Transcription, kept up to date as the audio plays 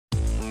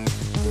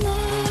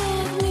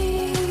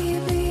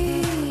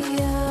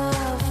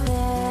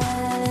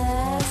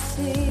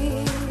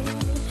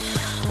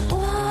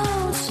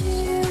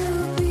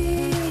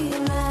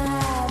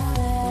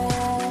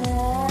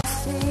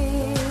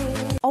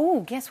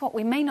guess what?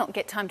 We may not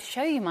get time to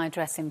show you my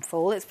dress in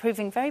full. It's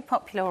proving very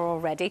popular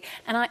already,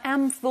 and I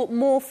am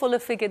more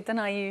fuller-figured than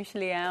I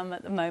usually am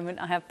at the moment.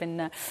 I have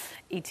been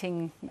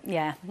eating,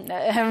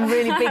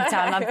 really big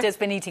time. I've just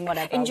been eating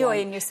whatever Enjoying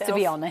I want, yourself. to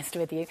be honest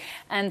with you.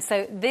 And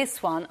so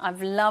this one,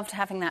 I've loved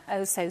having that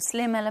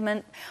oh-so-slim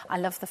element. I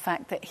love the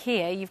fact that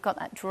here you've got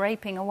that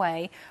draping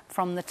away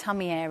from the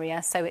tummy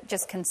area, so it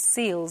just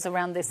conceals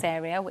around this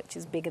area, which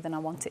is bigger than I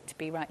want it to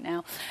be right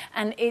now.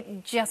 And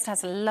it just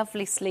has a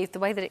lovely sleeve. The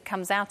way that it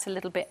comes out a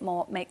little bit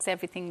more makes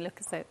everything look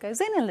as though it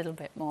goes in a little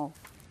bit more.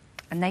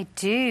 And they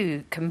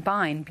do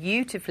combine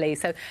beautifully.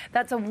 So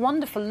that's a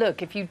wonderful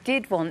look if you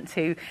did want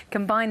to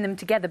combine them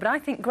together. But I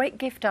think great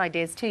gift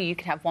ideas too. You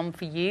could have one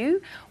for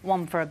you,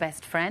 one for a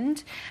best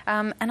friend.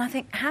 And I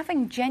think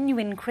having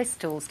genuine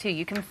crystals too,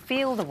 you can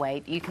feel the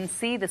weight, you can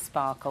see the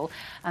sparkle,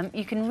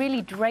 you can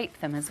really drape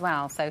them as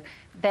well. So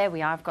there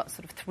we are, I've got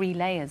sort of 3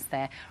 layers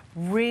there.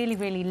 Really,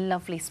 really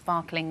lovely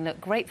sparkling look.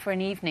 Great for an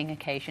evening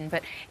occasion,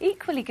 but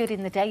equally good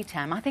in the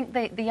daytime. I think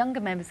the younger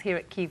members here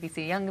at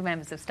QVC, younger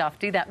members of staff,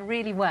 do that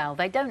really well.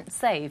 They don't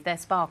save their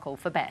sparkle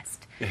for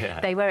best. Yeah.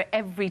 They wear it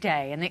every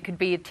day, and it could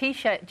be a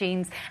T-shirt,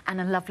 jeans, and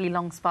a lovely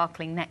long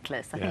sparkling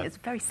necklace. I think it's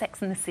very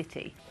Sex and the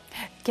City.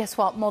 Guess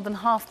what? More than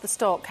half the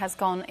stock has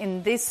gone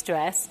in this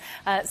dress.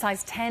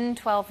 Size 10,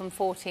 12 and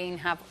 14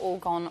 have all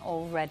gone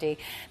already.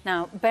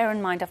 Now, bear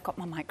in mind, I've got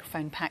my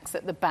microphone packs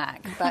at the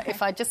back, but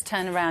if I just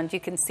turn around, you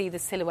can see the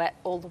silhouette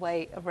all the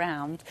way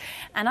around.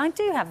 And I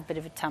do have a bit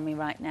of a tummy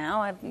right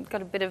now. I've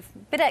got a bit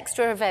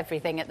extra of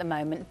everything at the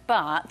moment,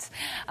 but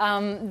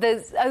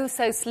the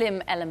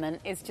oh-so-slim element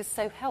is just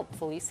so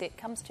helpful. You see, it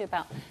comes to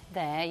about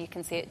there. You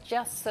can see it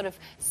just sort of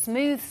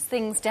smooths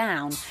things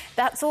down.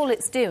 That's all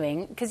it's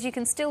doing, because you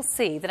can still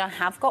see that I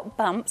have got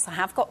bumps, I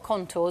have got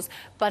contours,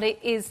 but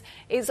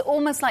it's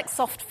almost like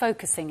soft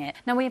focusing it.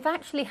 Now, we've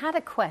actually had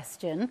a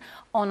question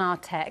on our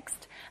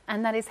text,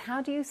 and that is,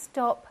 how do you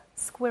stop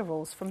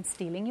squirrels from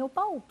stealing your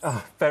bulbs?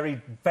 Oh,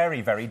 very,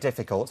 very, very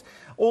difficult.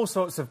 All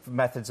sorts of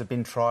methods have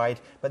been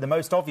tried, but the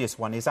most obvious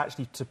one is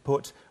actually to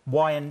put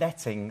wire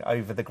netting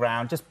over the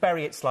ground. Just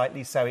bury it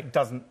slightly so it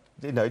doesn't,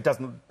 it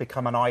doesn't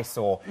become an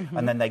eyesore,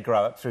 and then they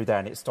grow up through there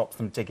and it stops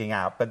them digging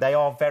out. But they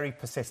are very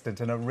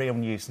persistent and a real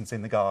nuisance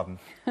in the garden.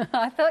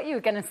 I thought you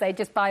were going to say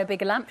just buy a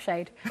bigger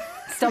lampshade.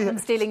 Stop them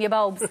stealing your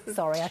bulbs.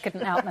 Sorry, I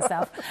couldn't help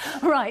myself.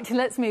 Right,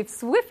 let's move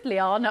swiftly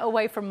on,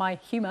 away from my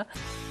humour.